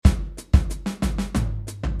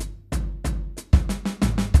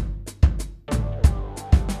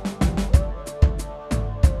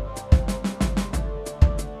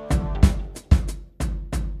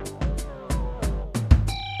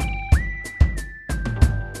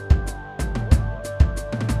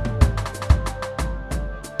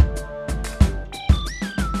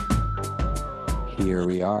Here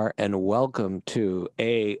we are, and welcome to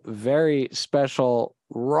a very special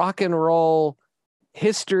rock and roll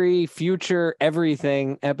history, future,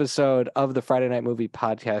 everything episode of the Friday Night Movie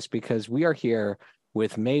Podcast, because we are here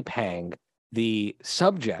with May Pang, the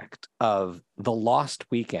subject of The Lost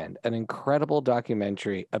Weekend, an incredible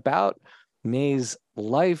documentary about May's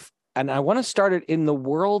life. And I want to start it in the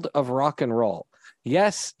world of rock and roll.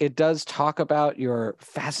 Yes, it does talk about your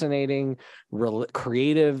fascinating,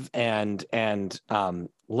 creative, and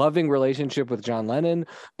loving relationship with John Lennon.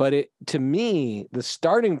 But to me, the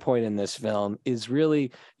starting point in this film is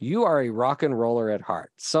really you are a rock and roller at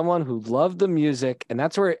heart, someone who loved the music. And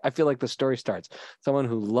that's where I feel like the story starts. Someone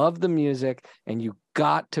who loved the music, and you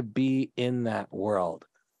got to be in that world.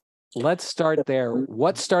 Let's start there.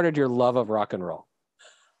 What started your love of rock and roll?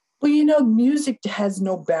 Well, you know, music has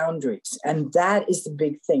no boundaries, and that is the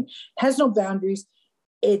big thing. It has no boundaries.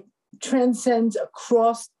 It transcends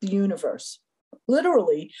across the universe.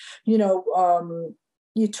 Literally, you know,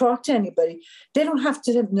 you talk to anybody, they don't have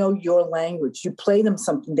to know your language. You play them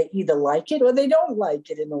something, they either like it or they don't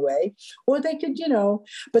like it in a way, or they could, you know,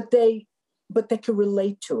 but they could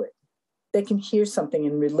relate to it. They can hear something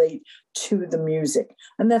and relate to the music.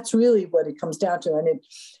 And that's really what it comes down to. And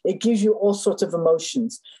it gives you all sorts of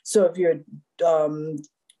emotions. So if you're,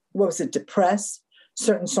 depressed,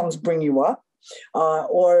 certain songs bring you up.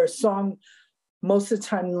 Or a song, most of the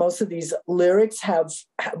time, most of these lyrics have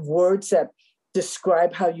words that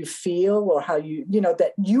describe how you feel or how you know,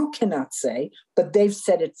 that you cannot say, but they've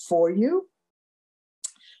said it for you.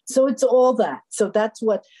 So it's all that. So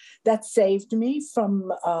that saved me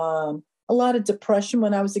from a lot of depression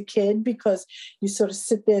when I was a kid, because you sort of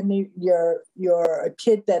sit there and you're a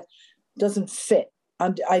kid that doesn't fit.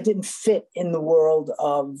 I didn't fit in the world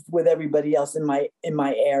with everybody else in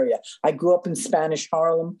my area. I grew up in Spanish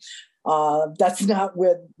Harlem. That's not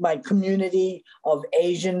where my community of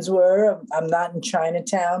Asians were. I'm not in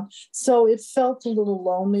Chinatown. So it felt a little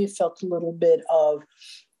lonely. It felt a little bit of,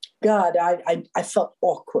 God, I felt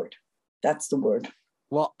awkward. That's the word.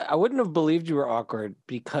 Well, I wouldn't have believed you were awkward,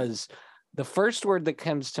 because the first word that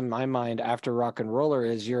comes to my mind after rock and roller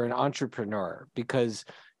is you're an entrepreneur, because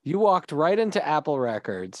you walked right into Apple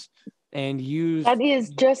Records and used... That is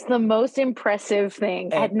just the most impressive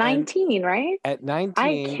thing. At 19, right? At 19.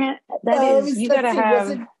 I can't... That is... You got to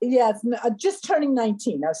have... It's just turning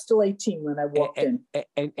 19. I was still 18 when I walked in.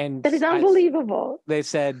 And that is unbelievable. They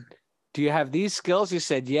said, do you have these skills? You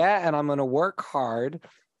said, yeah, and I'm going to work hard.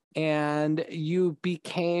 And you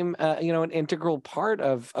became, an integral part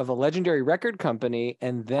of a legendary record company.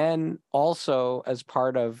 And then also as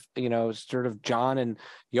part of, sort of John and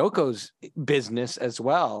Yoko's business as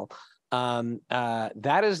well.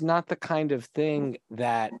 That is not the kind of thing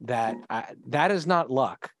that is not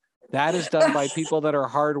luck. That is done by people that are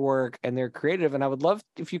hard work and they're creative. And I would love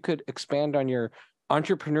if you could expand on your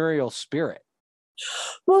entrepreneurial spirit.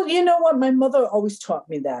 Well, you know what? My mother always taught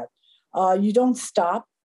me that. You don't stop.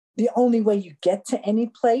 The only way you get to any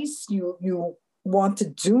place you want to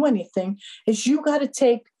do anything is you got to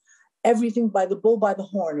take everything by the bull by the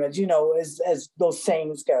horn, as you know, as those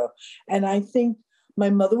sayings go. And I think my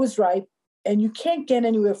mother was right. And you can't get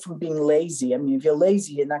anywhere from being lazy. I mean, if you're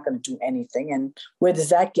lazy, you're not going to do anything. And where does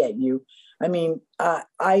that get you? I mean,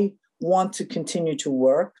 I want to continue to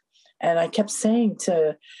work. And I kept saying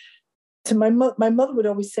to my mother would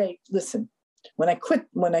always say, listen, when I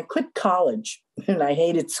quit college, and I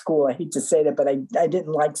hated school, I hate to say that, but I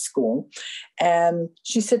didn't like school. And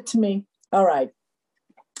she said to me, all right,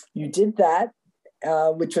 you did that,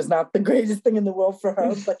 which was not the greatest thing in the world for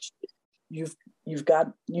her, but you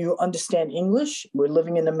understand English. We're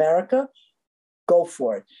living in America. Go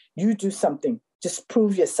for it. You do something. Just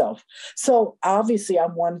prove yourself. So obviously I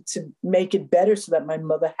wanted to make it better so that my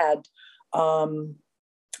mother had,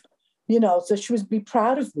 so she would be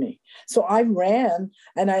proud of me. So I ran,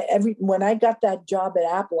 and when I got that job at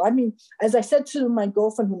Apple, I mean, as I said to my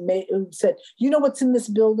girlfriend who said, you know what's in this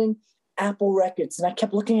building? Apple Records. And I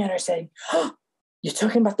kept looking at her saying, oh, you're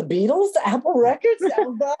talking about the Beatles, Apple Records?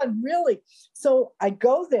 Oh God, really? So I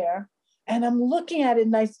go there and I'm looking at it,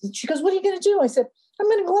 and she goes, what are you going to do? I said, I'm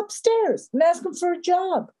going to go upstairs and ask them for a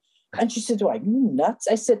job. And she said, are you nuts?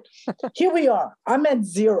 I said, here we are. I'm at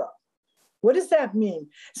zero. What does that mean?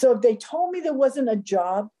 So if they told me there wasn't a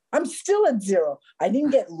job, I'm still at zero. I didn't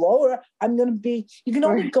get lower. You can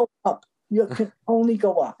only go up. You can only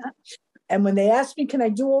go up. And when they asked me, can I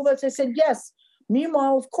do all this? I said, yes.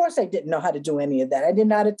 Meanwhile, of course, I didn't know how to do any of that. I didn't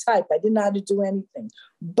know how to type. I didn't know how to do anything.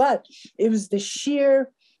 But it was the sheer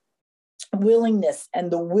willingness and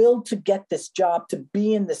the will to get this job, to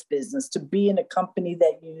be in this business, to be in a company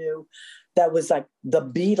that you knew, that was like the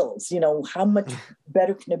Beatles. You know, how much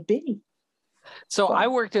better can it be? So I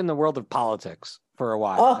worked in the world of politics for a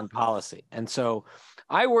while and policy. And so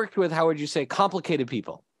I worked with, how would you say, complicated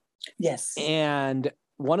people. Yes. And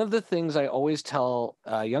one of the things I always tell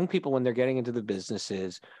young people when they're getting into the business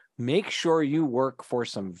is make sure you work for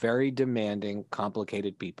some very demanding,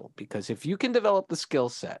 complicated people. Because if you can develop the skill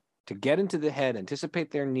set to get into the head,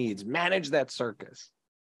 anticipate their needs, manage that circus,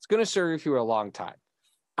 it's going to serve you a long time.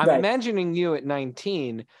 I'm imagining you at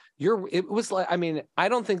 19, it was like, I mean, I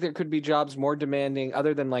don't think there could be jobs more demanding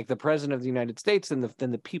other than like the president of the United States than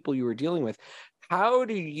the people you were dealing with. How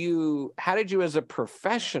did you as a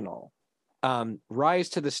professional rise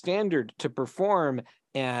to the standard to perform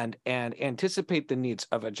and anticipate the needs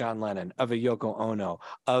of a John Lennon, of a Yoko Ono,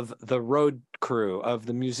 of the road crew, of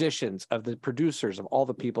the musicians, of the producers, of all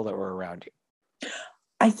the people that were around you?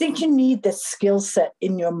 I think you need the skill set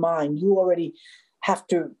in your mind. You already have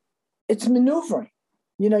to, it's maneuvering.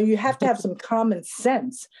 You know, you have to have some common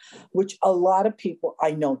sense, which a lot of people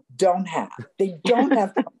I know don't have. They don't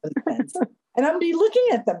have common sense. And I'm be looking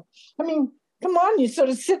at them. I mean, come on, you sort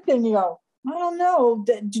of sit there and you go, I don't know.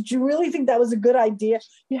 Did you really think that was a good idea?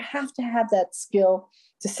 You have to have that skill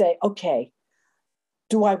to say, okay,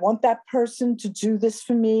 do I want that person to do this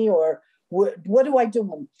for me? Or what do I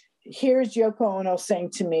do? Here's Yoko Ono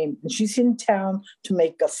saying to me, she's in town to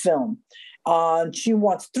make a film. She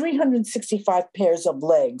wants 365 pairs of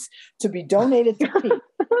legs to be donated to Pete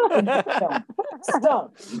in her film.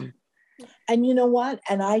 So, and you know what?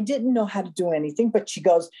 And I didn't know how to do anything, but she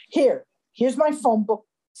goes, here's my phone book.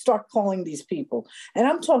 Start calling these people. And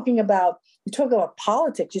I'm talking about, you talk about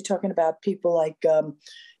politics, you're talking about people like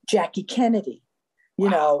Jackie Kennedy, you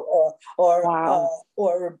know, or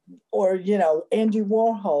you know, Andy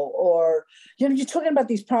Warhol, or, you know, you're talking about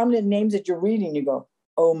these prominent names that you're reading, you go,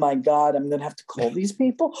 oh my God, I'm going to have to call these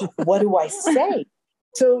people. What do I say?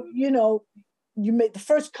 So, you know, you made the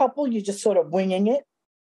first couple, you're just sort of winging it.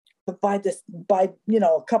 But by you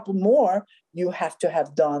know, a couple more, you have to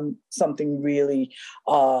have done something really,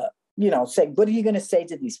 you know, say, what are you going to say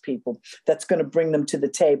to these people that's going to bring them to the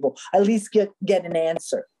table? At least get an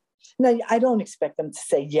answer. Now, I don't expect them to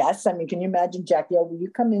say yes. I mean, can you imagine, Jackie, will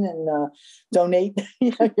you come in and donate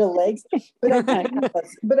your legs?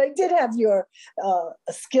 But I did have your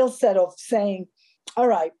skill set of saying, all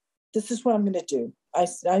right, this is what I'm going to do.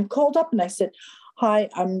 I called up and I said, hi,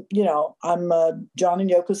 I'm John and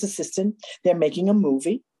Yoko's assistant. They're making a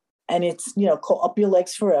movie and it's, you know, called Up Your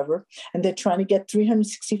Legs Forever. And they're trying to get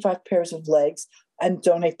 365 pairs of legs and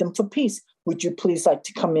donate them for peace. Would you please like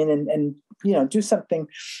to come in and you know, do something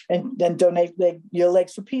and then donate your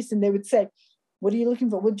legs for peace? And they would say, what are you looking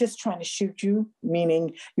for? We're just trying to shoot you,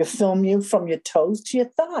 meaning you film you from your toes to your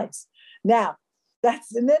thighs. Now,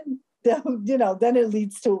 and then, you know, then it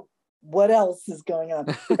leads to what else is going on.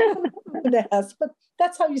 But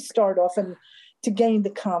that's how you start off and to gain the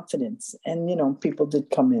confidence. And, you know, people did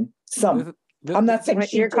come in. Some. I'm not saying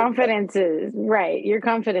your confidence is right. Your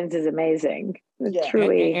confidence is amazing. Yeah.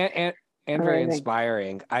 Truly. And very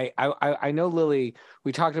inspiring. I know Lily,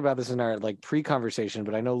 we talked about this in our like pre-conversation,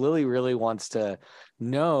 but I know Lily really wants to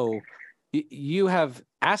know, you have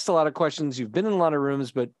asked a lot of questions. You've been in a lot of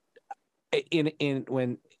rooms, but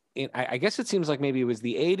I guess it seems like maybe it was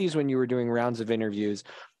the 80s when you were doing rounds of interviews.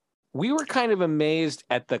 We were kind of amazed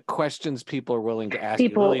at the questions people are willing to ask you.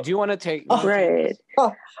 Lily, do you want to take? Right.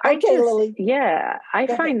 Okay, Lily. Yeah, I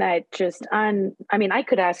find that just I mean, I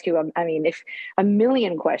could ask you, if a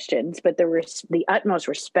million questions, but the utmost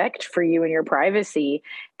respect for you and your privacy.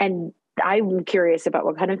 And I'm curious about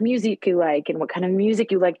what kind of music you like and what kind of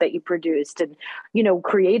music you like that you produced, and, you know,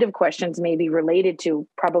 creative questions maybe related to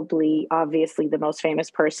probably obviously the most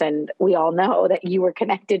famous person we all know that you were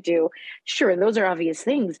connected to. Sure, those are obvious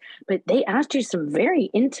things, but they asked you some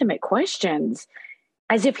very intimate questions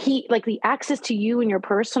as if the access to you and your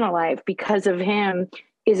personal life because of him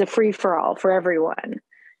is a free for all for everyone.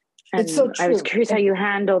 And it's so true. I was curious how you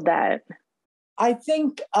handled that. I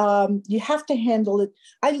think you have to handle it.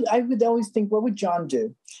 I would always think, what would John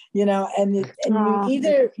do? You know, and you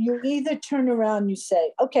either turn around and you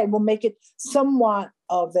say, okay, we'll make it somewhat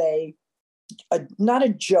of a not a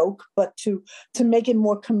joke, but to make it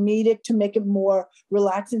more comedic, to make it more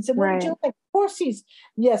relaxed, and say, what would you like? Of course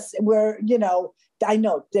yes, we're, you know, I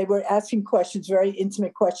know they were asking questions, very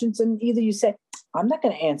intimate questions, and either you say, I'm not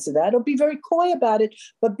going to answer that, or be very coy about it,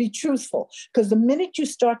 but be truthful. Because the minute you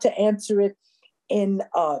start to answer it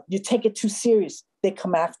you take it too serious, they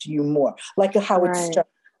come after you more. Like a Howard Stern.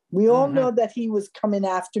 We all know that he was coming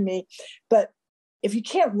after me, but if you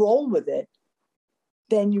can't roll with it,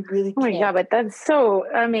 then you really Oh my can't. God, but that's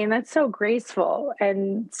so graceful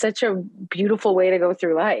and such a beautiful way to go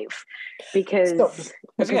through life, because the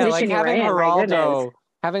position you're having in, my goodness.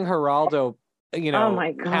 Geraldo, Oh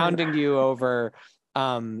my God. pounding you over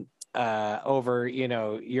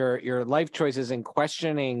your life choices and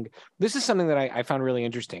questioning. This is something that I found really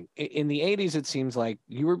interesting. In the 80s, it seems like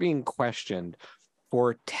you were being questioned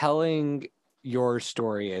for telling your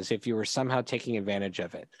story as if you were somehow taking advantage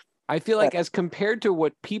of it. I feel like as compared to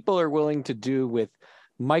what people are willing to do with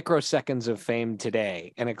microseconds of fame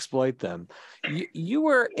today and exploit them, you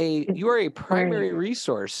are a primary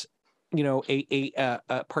resource,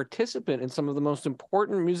 a participant in some of the most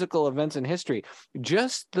important musical events in history.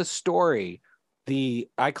 Just the story,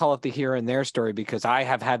 I call it the Here and There story because I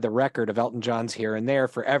have had the record of Elton John's Here and There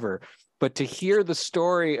forever. But to hear the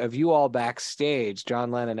story of you all backstage,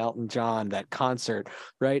 John Lennon, Elton John, that concert,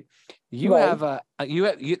 right? You have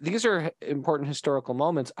these are important historical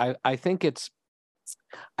moments. I think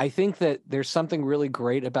that there's something really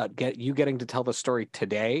great about you getting to tell the story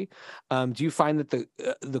today. Do you find that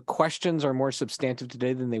the questions are more substantive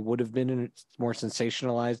today than they would have been, and it's more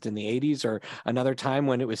sensationalized in the 80s or another time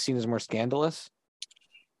when it was seen as more scandalous?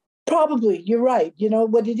 Probably, you're right.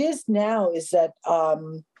 What it is now is that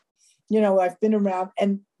I've been around,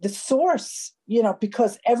 and the source,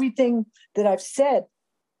 because everything that I've said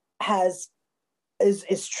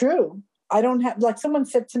is true. I don't have, like someone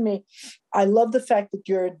said to me, I love the fact that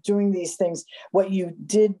you're doing these things. What you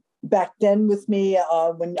did back then with me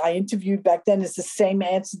when I interviewed back then is the same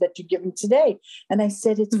answer that you're giving today. And I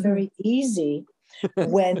said, it's very easy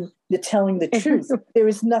when you're telling the truth. There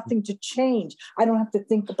is nothing to change. I don't have to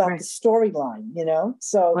think about the storyline,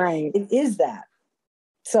 So it is that.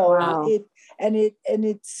 So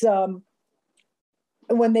it's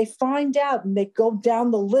when they find out and they go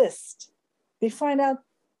down the list, they find out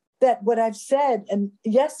that what I've said, and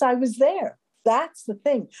yes, I was there. That's the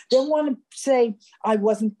thing. They want to say I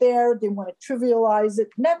wasn't there. They want to trivialize it.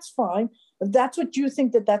 And that's fine. If that's what you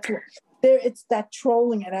think, that's what there. It's that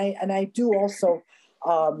trolling, and I do also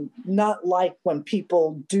not like when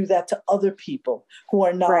people do that to other people who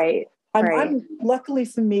are not. Right. I'm luckily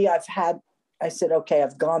for me, I said, okay,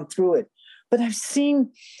 I've gone through it, but I've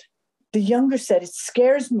seen the younger set. It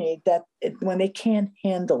scares me that when they can't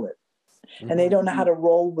handle it. And they don't know how to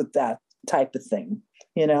roll with that type of thing,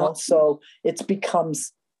 so it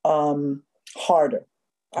becomes harder.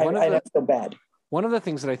 I feel bad. One of the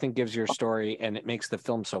things that I think gives your story and it makes the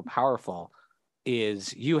film so powerful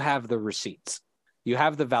is you have the receipts. You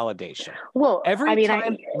have the validation. Well,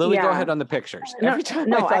 Lily, go ahead on the pictures. Every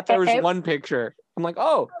time I thought there was one picture, I'm like,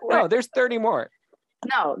 oh, no, there's 30 more.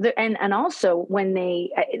 No, and also when the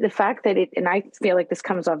fact that and I feel like this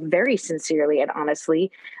comes off very sincerely and honestly,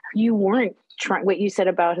 you weren't trying, what you said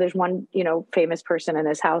about there's one, famous person in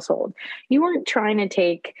this household. You weren't trying to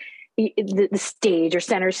take the stage or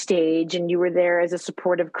center stage, and you were there as a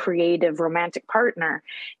supportive, creative, romantic partner.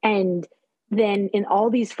 And then in all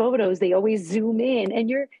these photos, they always zoom in and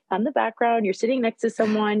you're on the background, you're sitting next to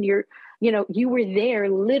someone, you were there,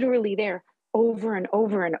 literally there over and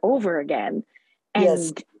over and over again.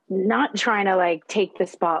 And not trying to take the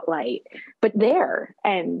spotlight, but there.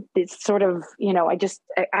 And it's sort of,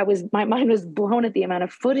 my mind was blown at the amount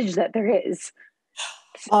of footage that there is.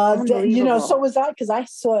 So was I, because I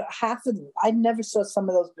saw half of them. I never saw some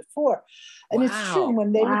of those before. And it's true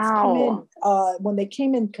when they would come in, when they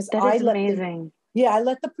came in, because I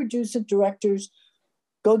let the producer directors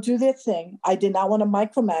go do their thing. I did not want to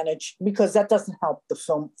micromanage because that doesn't help the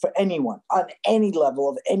film for anyone on any level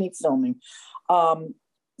of any filming.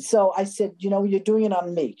 So I said, you're doing it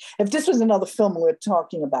on me. If this was another film, we're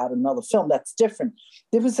talking about another film, that's different.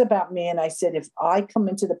 It was about me. And I said, if I come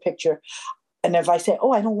into the picture and if I say,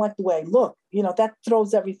 oh, I don't like the way I look, that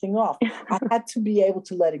throws everything off. I had to be able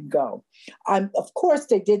to let it go. Of course,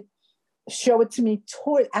 they did show it to me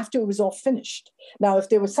after it was all finished. Now, if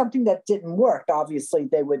there was something that didn't work, obviously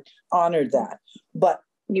they would honor that. But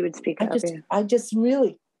you would speak up. I just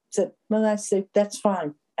really said, well, I said, that's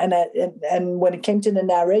fine. And when it came to the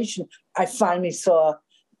narration, I finally saw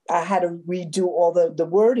I had to redo all the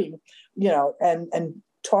wording, and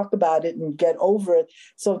talk about it and get over it.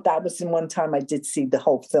 So that was in one time I did see the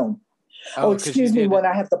whole film. Oh, excuse me, when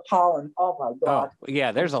I have the pollen. Oh my God. Oh,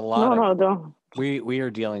 yeah, there's a lot. No. We are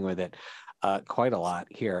dealing with it quite a lot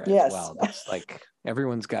here as well. It's like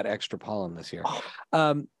everyone's got extra pollen this year.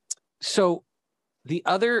 So the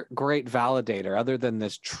other great validator, other than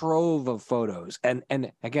this trove of photos,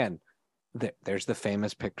 and again, there's the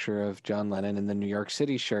famous picture of John Lennon in the New York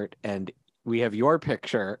City shirt, and we have your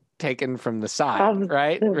picture taken from the side,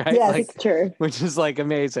 right? Yes, true. Which is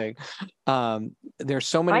amazing. there's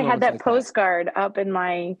so many I had moments that like postcard up in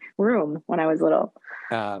my room when I was little.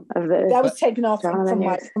 that. That was taken off John from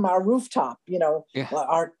Hughes. our rooftop, Yeah.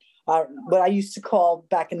 our what I used to call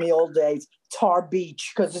back in the old days tar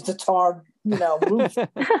beach, because it's a tar roof, and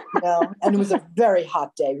it was a very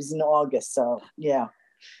hot day. It was in August, so yeah.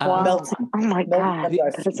 Wow. Melting. Oh my God.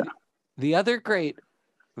 The other great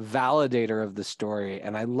validator of the story,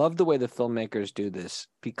 and I love the way the filmmakers do this,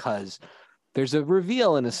 because there's a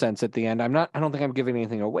reveal in a sense at the end. I don't think I'm giving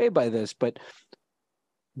anything away by this, but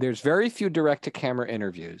there's very few new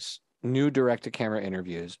direct-to-camera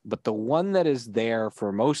interviews, but the one that is there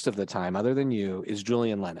for most of the time, other than you, is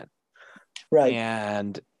Julian Lennon. Right.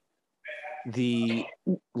 And the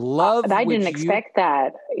love. I didn't expect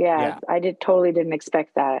that. Yeah, I totally didn't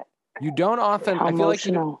expect that. You don't often, How I feel like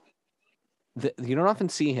emotional. you don't often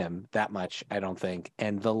see him that much, I don't think.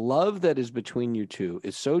 And the love that is between you two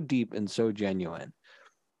is so deep and so genuine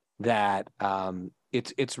that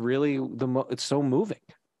it's really it's so moving.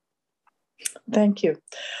 Thank you.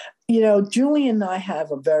 Julie and I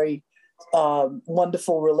have a very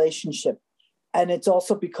wonderful relationship. And it's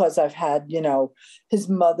also because I've had, his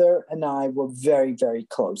mother and I were very, very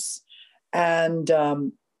close. And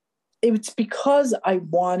it's because I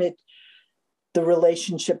wanted the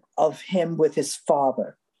relationship of him with his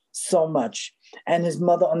father so much. And his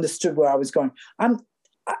mother understood where I was going. I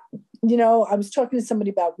was talking to somebody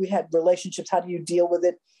about, we had relationships. How do you deal with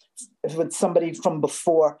it with somebody from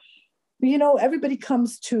before? Everybody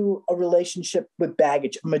comes to a relationship with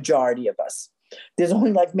baggage, a majority of us. There's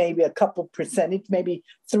only like maybe a couple percentage, maybe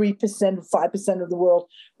 3%, 5% of the world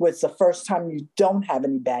where it's the first time you don't have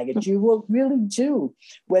any baggage. You will really do,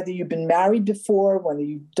 whether you've been married before, whether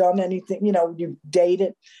you've done anything, you've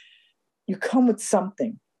dated, you come with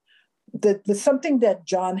something. The something that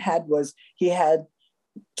John had was he had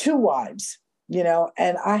 2 wives,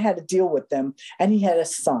 and I had to deal with them. And he had a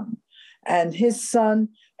son, and his son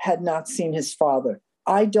had not seen his father.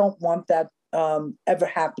 I don't want that ever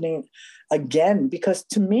happening again, because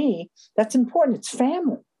to me, that's important. It's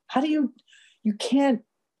family. How do you can't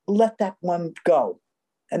let that one go.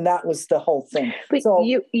 And that was the whole thing. But so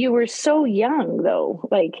you were so young though,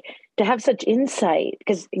 like to have such insight,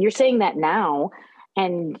 because you're saying that now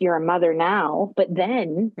and you're a mother now, but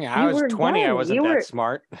then I was 20, young. I wasn't that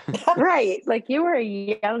smart. Right. Like you were a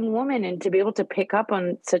young woman, and to be able to pick up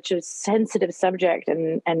on such a sensitive subject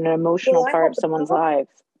and an emotional part of someone's life.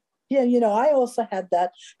 Yeah, I also had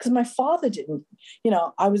that because my father didn't,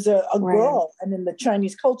 I was a girl, and in the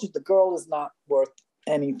Chinese culture, the girl is not worth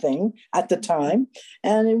anything at the time.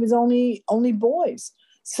 And it was only boys.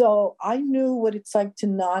 So I knew what it's like to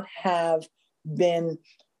not have been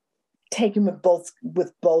taken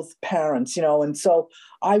with both parents, and so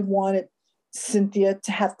I wanted Cynthia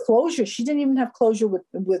to have closure. She didn't even have closure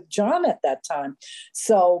with John at that time.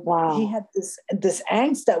 So he had this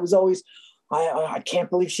angst that was always, I can't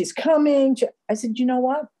believe she's coming. I said, you know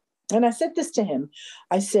what? And I said this to him.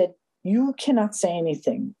 I said, you cannot say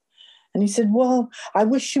anything. And he said, well, I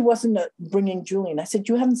wish she wasn't bringing Julian. I said,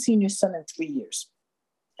 you haven't seen your son in 3 years.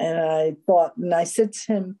 And I said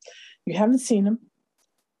to him, you haven't seen him.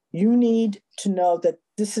 You need to know that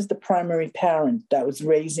this is the primary parent that was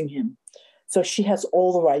raising him. So she has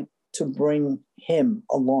all the right to bring him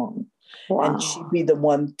along. Wow. And she'd be the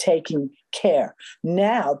one taking care.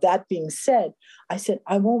 Now, that being said, I said,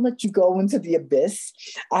 I won't let you go into the abyss.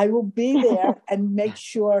 I will be there and make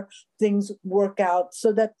sure things work out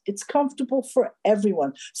so that it's comfortable for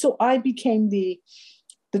everyone. So I became the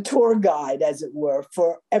tour guide, as it were,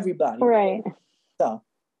 for everybody. Right. So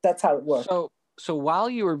that's how it worked. So while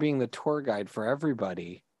you were being the tour guide for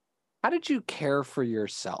everybody, how did you care for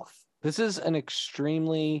yourself? This is an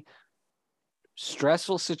extremely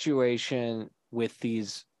stressful situation with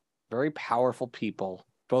these very powerful people,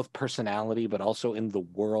 both personality, but also in the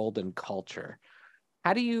world and culture.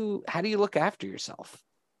 How do you look after yourself?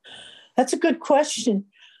 That's a good question.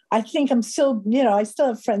 I think I'm still, I still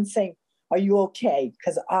have friends saying, are you okay?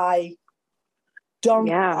 Because I don't,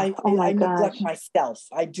 I neglect myself.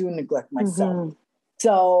 I do neglect myself. Mm-hmm.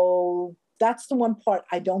 So that's the one part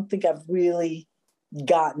I don't think I've really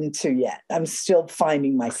gotten to yet. I'm still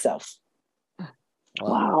finding myself.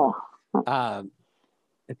 Wow.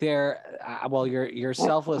 Your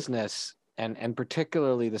selflessness and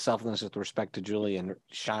particularly the selflessness with respect to Julian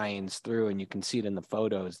shines through, and you can see it in the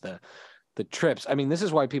photos, the trips. I mean, this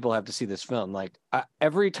is why people have to see this film. Like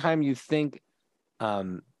every time you think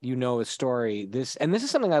a story, this is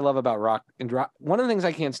something I love about rock. One of the things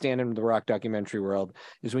I can't stand in the rock documentary world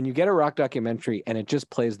is when you get a rock documentary and it just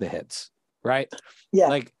plays the hits, right? Yeah.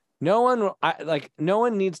 Like No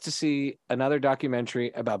one needs to see another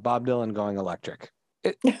documentary about Bob Dylan going electric.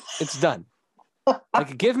 It's done.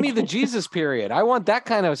 Like, give me the Jesus period. I want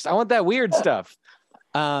that weird stuff.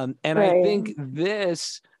 And I think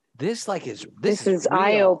this is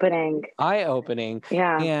eye-opening.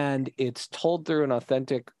 Yeah. And it's told through an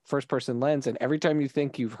authentic first-person lens. And every time you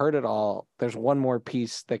think you've heard it all, there's one more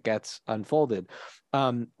piece that gets unfolded.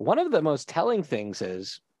 One of the most telling things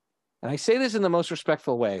is, and I say this in the most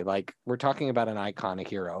respectful way, like, we're talking about an icon, a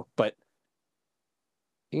hero, but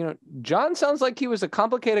John sounds like he was a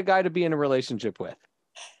complicated guy to be in a relationship with.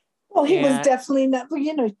 Well, he was definitely not,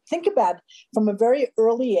 think about it, from a very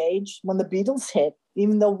early age when the Beatles hit,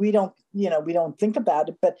 even though we don't think about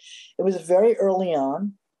it, but it was very early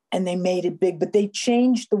on and they made it big, but they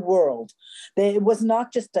changed the world. It was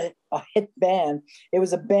not just a hit band. It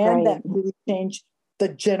was a band that really changed the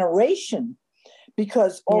generation,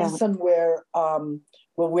 because all of a sudden we're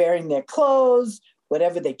wearing their clothes,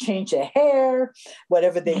 whatever they changed their hair,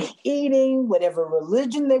 whatever they were eating, whatever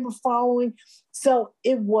religion they were following. So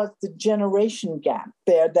it was the generation gap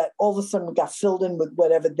there that all of a sudden got filled in with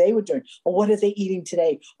whatever they were doing, or what are they eating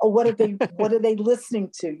today, or what are they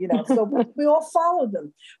listening to? So we all followed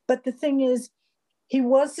them. But the thing is, he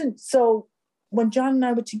wasn't. So when John and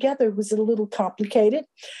I were together, it was a little complicated.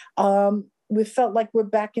 We felt like we're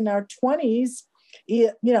back in our 20s.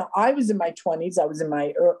 I was in my 20s. I was in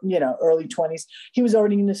my early 20s. He was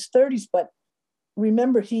already in his 30s. But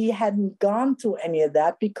remember, he hadn't gone through any of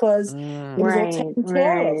that because it was all taken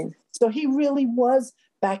care of. So he really was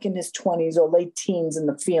back in his 20s or late teens in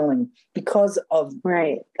the feeling because of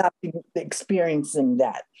not experiencing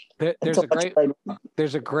that.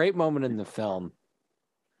 There's a great moment in the film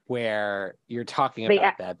where you're talking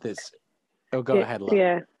about that. Go ahead, Lo.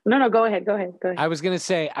 Yeah. No, go ahead. I was gonna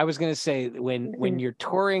say when you're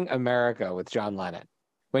touring America with John Lennon,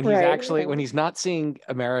 when he's not seeing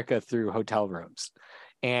America through hotel rooms,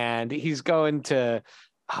 and he's going to,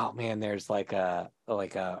 there's like a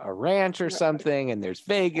ranch or something, and there's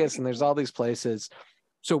Vegas, and there's all these places.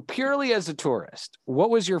 So purely as a tourist, what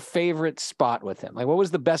was your favorite spot with him? Like, what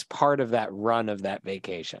was the best part of that run of that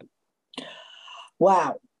vacation?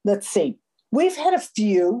 Wow. Let's see. We had a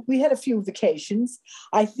few vacations.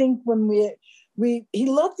 I think when he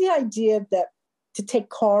loved the idea that to take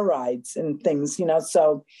car rides and things,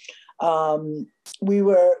 So when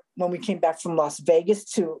we came back from Las Vegas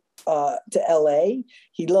to LA,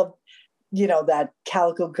 he loved, that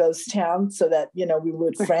Calico ghost town, so that, we were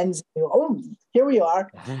with friends. Here we are.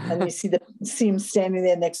 And you see him standing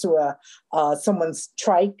there next to someone's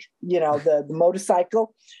trike, the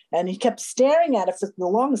motorcycle. And he kept staring at it for the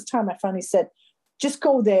longest time. I finally said, just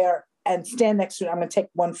go there and stand next to it. I'm going to take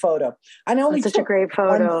one photo. And I only took a great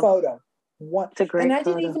photo. One photo. And I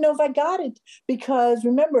didn't even know if I got it, because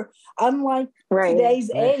remember, unlike today's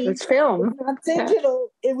age, it's film. It was not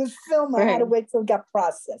digital. It was film. I had to wait till it got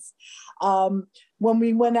processed. When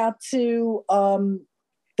we went out to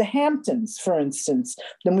the Hamptons, for instance,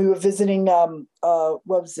 then we were visiting, what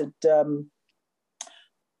was it?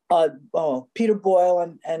 Peter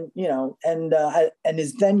Boyle and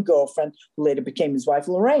his then girlfriend, who later became his wife,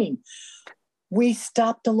 Lorraine. We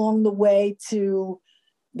stopped along the way to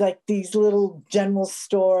like these little general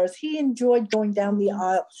stores. He enjoyed going down the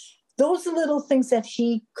aisle. Those are little things that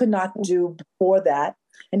he could not do before that,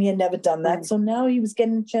 and he had never done that. So now he was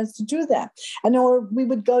getting a chance to do that. Or we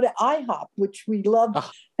would go to IHOP, which we loved.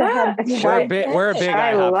 We're a big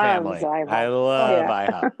IHOP family. I love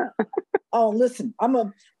IHOP. Oh, listen,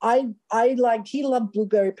 he loved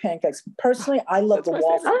blueberry pancakes. Personally, I love the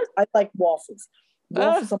waffles. I like waffles.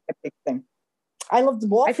 Waffles are my big thing. I love the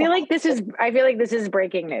waffles. I feel like this is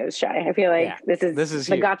breaking news, Shai. I feel like this is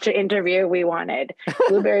the gotcha interview we wanted.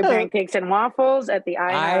 Blueberry pancakes and waffles at the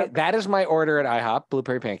IHOP. That is my order at IHOP,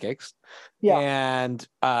 blueberry pancakes. Yeah. And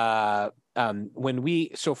for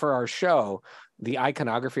our show, the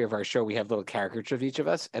iconography of our show, we have little caricatures of each of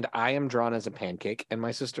us, and I am drawn as a pancake, and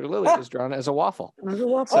my sister Lily is drawn as a waffle.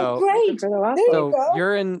 So, great!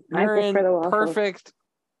 You're in perfect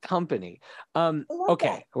company.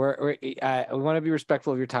 Okay, we want to be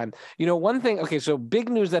respectful of your time. One thing. Okay, so big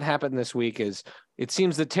news that happened this week is it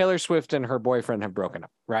seems that Taylor Swift and her boyfriend have broken up.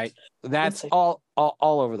 Right? That's all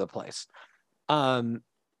over the place.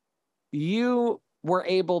 You were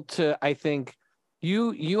able to, I think.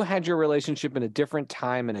 You had your relationship in a different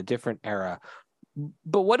time, in a different era.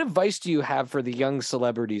 But what advice do you have for the young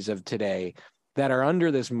celebrities of today that are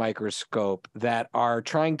under this microscope that are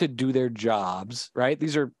trying to do their jobs, right?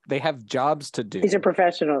 They have jobs to do. These are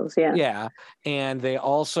professionals, yeah. Yeah. And they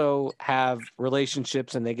also have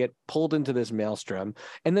relationships and they get pulled into this maelstrom.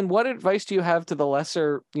 And then what advice do you have to the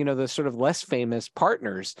lesser, the sort of less famous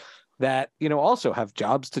partners that, also have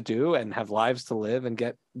jobs to do and have lives to live and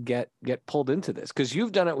get pulled into this? Because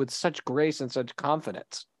you've done it with such grace and such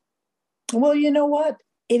confidence. Well, you know what?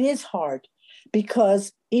 It is hard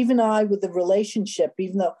because even I, with the relationship,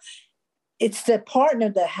 even though it's the partner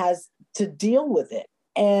that has to deal with it.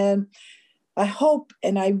 And I hope,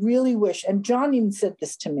 and I really wish, and John even said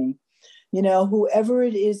this to me, whoever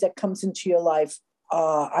it is that comes into your life,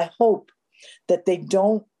 I hope that they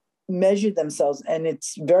don't measure themselves, and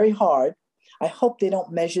it's very hard. I hope they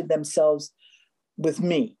don't measure themselves with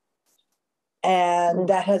me. And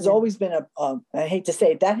that has always been I hate to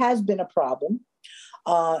say it, that has been a problem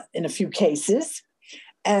in a few cases.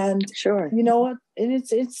 And sure, you know what? And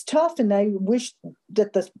it's tough. And I wish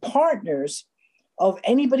that the partners of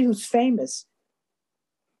anybody who's famous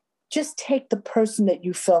just take the person that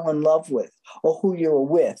you fell in love with or who you were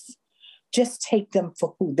with. Just take them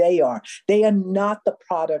for who they are. They are not the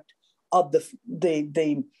product of the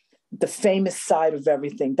famous side of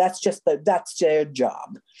everything. That's their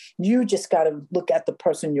job. You just got to look at the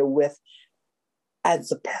person you're with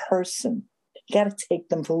as a person. You got to take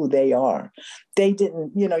them for who they are. They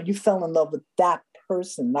didn't, you fell in love with that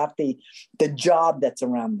person, not the job that's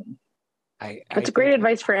around them. That's great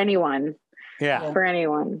advice for anyone. Yeah. For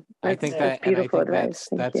anyone. I think beautiful advice.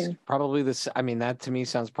 That's probably that to me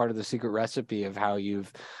sounds part of the secret recipe of how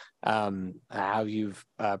you've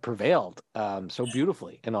prevailed so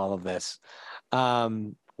beautifully in all of this.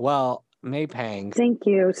 Well, May Pang, thank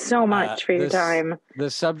you so much for your time.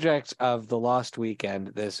 The subject of The Lost Weekend,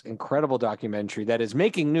 this incredible documentary that is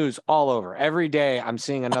making news all over. Every day I'm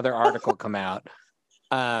seeing another article come out.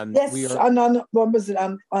 Yes, on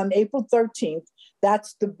April 13th,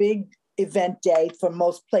 that's the big event day for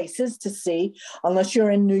most places to see, unless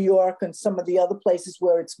you're in New York and some of the other places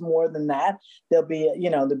where it's more than that. There'll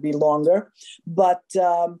be longer, but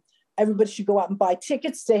everybody should go out and buy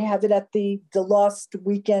tickets. They have it at the Lost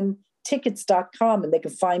Weekend tickets.com, and they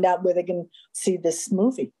can find out where they can see this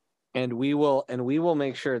movie. And we will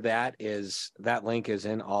make sure that link is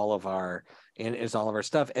in all of our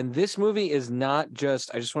stuff. And this movie is not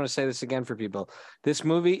just, I just want to say this again for people. This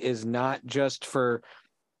movie is not just for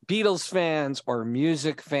Beatles fans or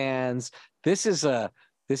music fans. This is a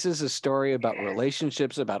story about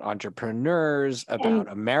relationships, about entrepreneurs,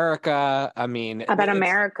 about America. I mean, about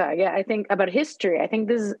America. Yeah, I think about history. I think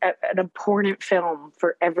this is an important film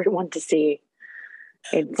for everyone to see.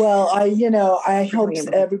 I hope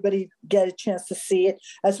everybody get a chance to see it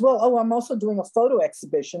as well. Oh, I'm also doing a photo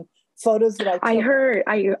exhibition. Photos that I heard.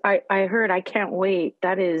 I can't wait.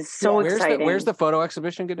 That is so exciting. Where's the photo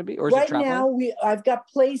exhibition going to be? Or is right it traveling? Now, I've got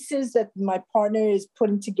places that my partner is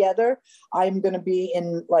putting together. I'm going to be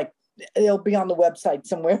in, it'll be on the website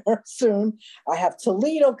somewhere soon. I have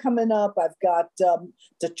Toledo coming up. I've got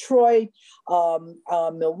Detroit,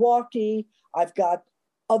 Milwaukee. I've got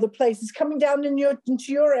other places coming down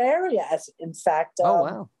into your area. In fact, oh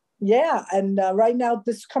wow. Yeah, and right now,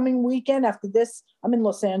 this coming weekend after this, I'm in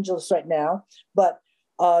Los Angeles right now, but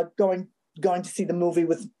going to see the movie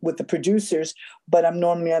with the producers. But I'm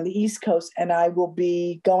normally on the East Coast, and I will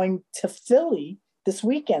be going to Philly this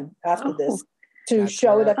weekend after this to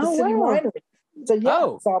show it at the City Winery.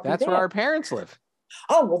 So that's where our parents live.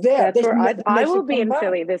 Oh well, there. That's where I will be in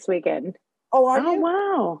Philly this weekend. Oh, are you?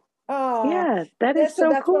 Oh wow! Yeah, that is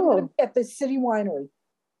so cool. At the City Winery.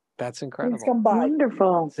 That's incredible. Please come by.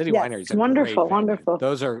 Wonderful. City Wineries. Wonderful.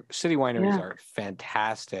 Those are City Wineries are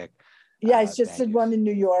fantastic. Yeah, I just did one in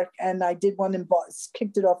New York, and I did one in Boston,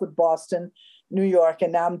 kicked it off with Boston, New York,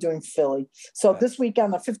 and now I'm doing Philly. So this week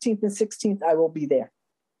on the 15th and 16th, I will be there.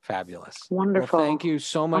 Fabulous. Wonderful. Well, thank you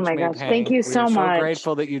so much, May Pang. Thank you so much. We're so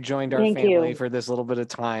grateful that you joined our family for this little bit of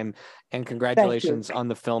time, and congratulations on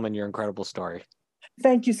the film and your incredible story.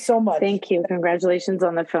 Thank you so much. Thank you. Congratulations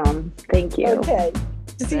on the film. Thank you. Okay.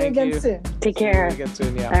 See you again soon. Take care. See you again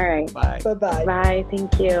soon, yeah. All right. Bye. Bye-bye. Bye.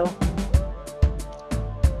 Thank you.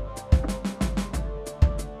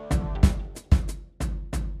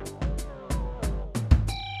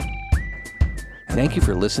 Thank you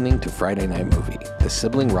for listening to Friday Night Movie, the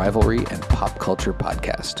sibling rivalry and pop culture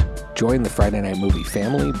podcast. Join the Friday Night Movie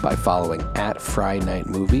family by following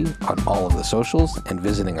 @FryNightMovie on all of the socials and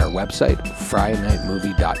visiting our website,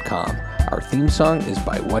 FryNightMovie.com. Our theme song is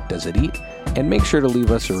by What Does It Eat? And make sure to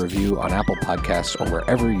leave us a review on Apple Podcasts or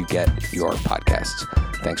wherever you get your podcasts.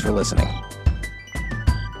 Thanks for listening.